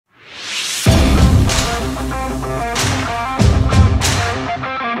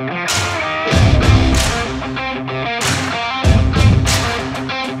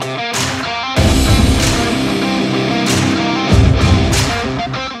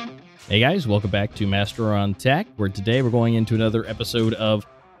Hey guys, welcome back to Master on Tech, where today we're going into another episode of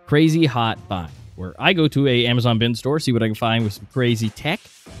Crazy Hot Find, where I go to a Amazon bin store, see what I can find with some crazy tech.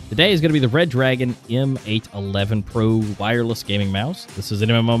 Today is going to be the Redragon M811 Pro Wireless Gaming Mouse. This is an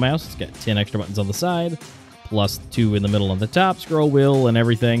MMO mouse. It's got 10 extra buttons on the side, plus 2 in the middle on the top, scroll wheel, and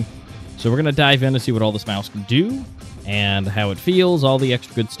everything. So we're going to dive in to see what all this mouse can do, and how it feels, all the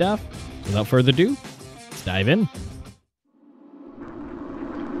extra good stuff. So without further ado, let's dive in.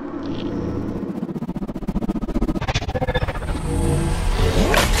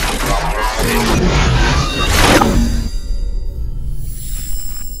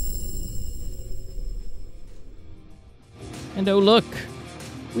 And oh look,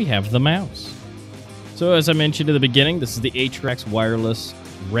 we have the mouse. So as I mentioned in the beginning, this is the Aatrox Wireless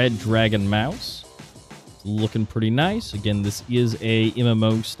Redragon Mouse. It's looking pretty nice. Again, this is a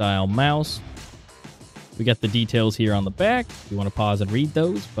MMO style mouse. We got the details here on the back if you want to pause and read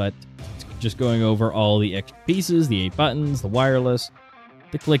those, but it's just going over all the extra pieces, the 8 buttons, the wireless,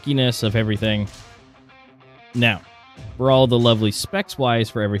 the clickiness of everything. Now, for all the lovely specs wise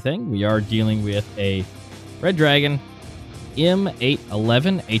for everything, we are dealing with a Redragon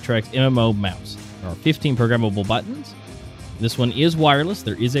M811 Aatrox MMO Mouse. There are 15 programmable buttons. This one is wireless.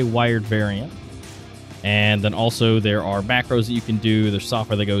 There is a wired variant. And then also there are macros that you can do. There's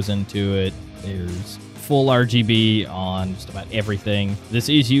software that goes into it. There's full RGB on just about everything. This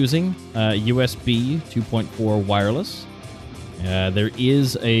is using USB 2.4 wireless. There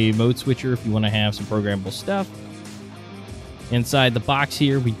is a mode switcher if you want to have some programmable stuff. Inside the box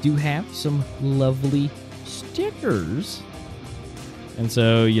here, we do have some lovely stickers. And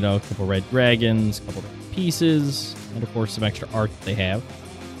so, you know, a couple red dragons, a couple pieces, and of course some extra art that they have.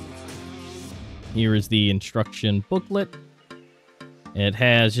 Here is the instruction booklet. It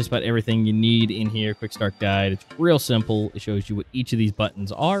has just about everything you need in here. Quick start guide. It's real simple. It shows you what each of these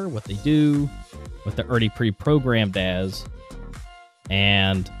buttons are, what they do, what they're already pre-programmed as.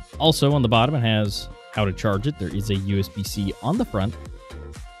 And also on the bottom, it has how to charge it. There is a USB-C on the front.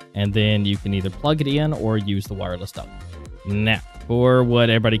 And then you can either plug it in or use the wireless dock. Now, for what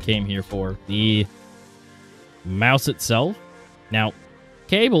everybody came here for, the mouse itself. Now,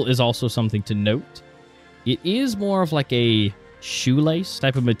 cable is also something to note. It is more of like a shoelace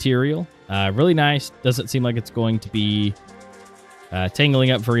type of material. Really nice. Doesn't seem like it's going to be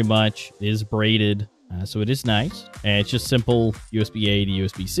tangling up very much. It is braided, so it is nice. And it's just simple USB-A to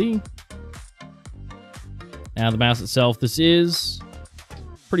USB-C. Now, the mouse itself, this is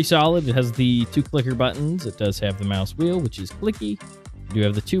pretty solid. It has the 2 clicker buttons. It does have the mouse wheel, which is clicky. You do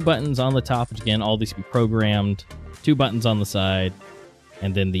have the 2 buttons on the top, which again, all these can be programmed. 2 buttons on the side,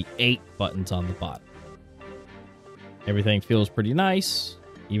 and then the 8 buttons on the bottom. Everything feels pretty nice.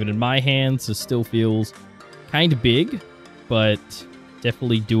 Even in my hands, it still feels kind of big, but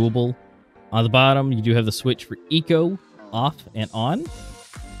definitely doable. On the bottom, you do have the switch for Eco, off and on.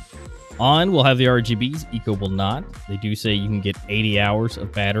 On will have the RGBs, Eco will not. They do say you can get 80 hours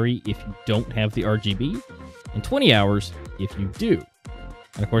of battery if you don't have the RGB, and 20 hours if you do.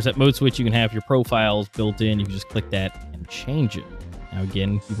 And of course, that mode switch, you can have your profiles built in. You can just click that and change it. Now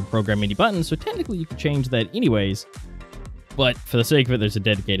again, you can program any buttons, so technically you can change that anyways. But for the sake of it, there's a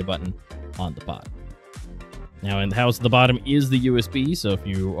dedicated button on the bottom. Now in the house at the bottom is the USB, so if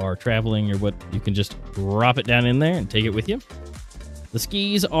you are traveling or what, you can just drop it down in there and take it with you. The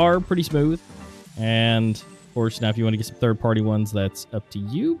skis are pretty smooth, and of course, now if you want to get some third-party ones, that's up to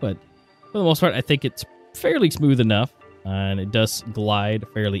you, but for the most part, I think it's fairly smooth enough, and it does glide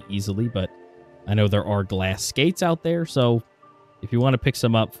fairly easily, but I know there are glass skates out there, so if you want to pick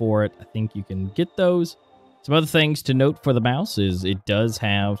some up for it, I think you can get those. Some other things to note for the mouse is it does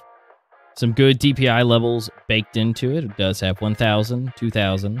have some good DPI levels baked into it. It does have 1,000,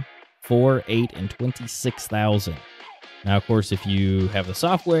 2,000, 4, 8, and 26,000. Now, of course, if you have the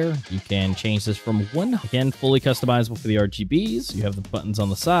software, you can change this from 1. Again, fully customizable for the RGBs. You have the buttons on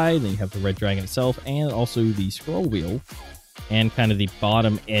the side, then you have the Redragon itself, and also the scroll wheel, and kind of the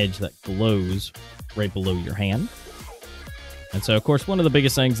bottom edge that glows right below your hand. And so, of course, one of the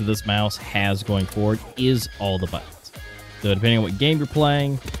biggest things that this mouse has going forward is all the buttons. So depending on what game you're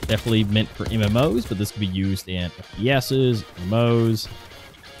playing, definitely meant for MMOs, but this can be used in FPSs, MMOs,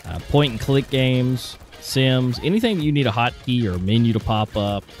 point-and-click games, Sims, anything that you need a hotkey or a menu to pop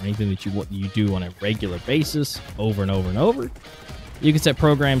up, or anything that you do on a regular basis over and over and over. You can set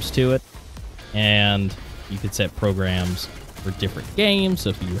programs to it, and you can set programs for different games. So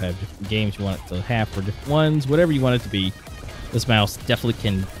if you have different games you want it to have for different ones, whatever you want it to be, this mouse definitely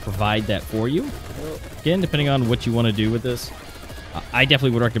can provide that for you. Again, depending on what you want to do with this, I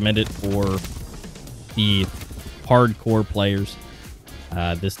definitely would recommend it for the hardcore players.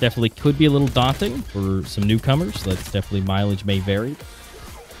 This definitely could be a little daunting for some newcomers. So that's definitely mileage may vary.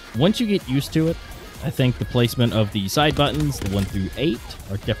 Once you get used to it, I think the placement of the side buttons, the 1 through 8,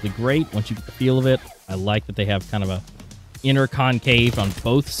 are definitely great. Once you get the feel of it, I like that they have kind of a inner concave on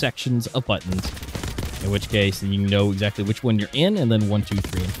both sections of buttons, in which case you know exactly which one you're in, and then 1, 2,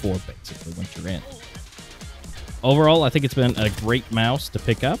 3, and 4 basically once you're in. Overall, I think it's been a great mouse to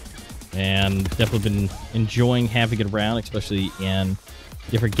pick up, and definitely been enjoying having it around, especially in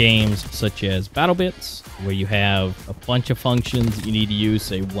different games such as BattleBits, where you have a bunch of functions that you need to use,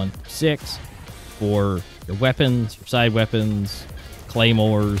 say 1 through 6, for your weapons, your side weapons,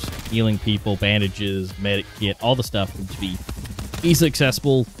 claymores, healing people, bandages, medic kit, all the stuff needs to be easily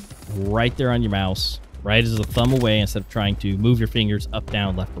accessible right there on your mouse, right as a thumb away, instead of trying to move your fingers up,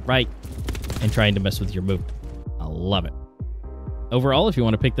 down, left, or right, and trying to mess with your movement. I love it. Overall, if you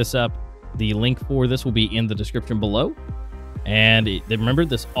want to pick this up, the link for this will be in the description below. And remember,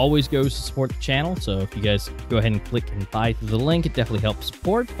 this always goes to support the channel, so if you guys go ahead and click and buy through the link, it definitely helps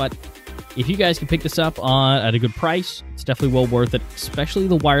support. But if you guys can pick this up at a good price, it's definitely well worth it, especially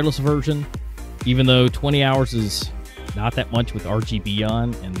the wireless version, even though 20 hours is not that much with RGB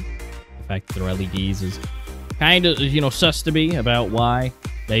on, and the fact that they're LEDs is kind of, sus to me about why.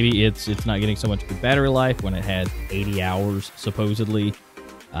 Maybe it's not getting so much good battery life when it had 80 hours, supposedly,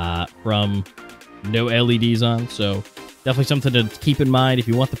 from no LEDs on. So definitely something to keep in mind. If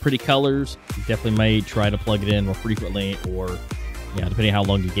you want the pretty colors, you definitely may try to plug it in more frequently, or depending how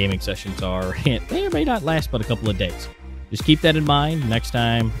long your gaming sessions are, it may or may not last but a couple of days. Just keep that in mind next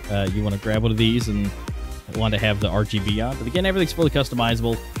time you want to grab one of these and want to have the RGB on. But again, everything's fully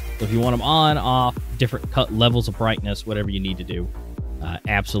customizable. So if you want them on, off, different levels of brightness, whatever you need to do,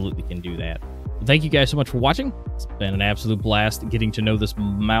 absolutely can do that. Well, thank you guys so much for watching. It's been an absolute blast getting to know this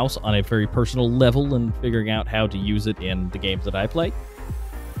mouse on a very personal level and figuring out how to use it in the games that I play.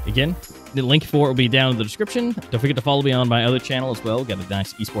 Again, the link for it will be down in the description. Don't forget to follow me on my other channel as well. Got a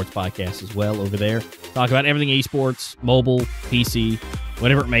nice esports podcast as well over there. Talk about everything esports, mobile, PC,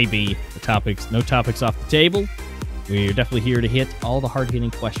 whatever it may be. The topics, no topics off the table. We're definitely here to hit all the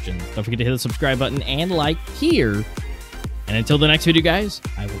hard-hitting questions. Don't forget to hit the subscribe button and like here. And until the next video, guys,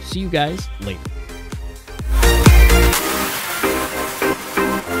 I will see you guys later.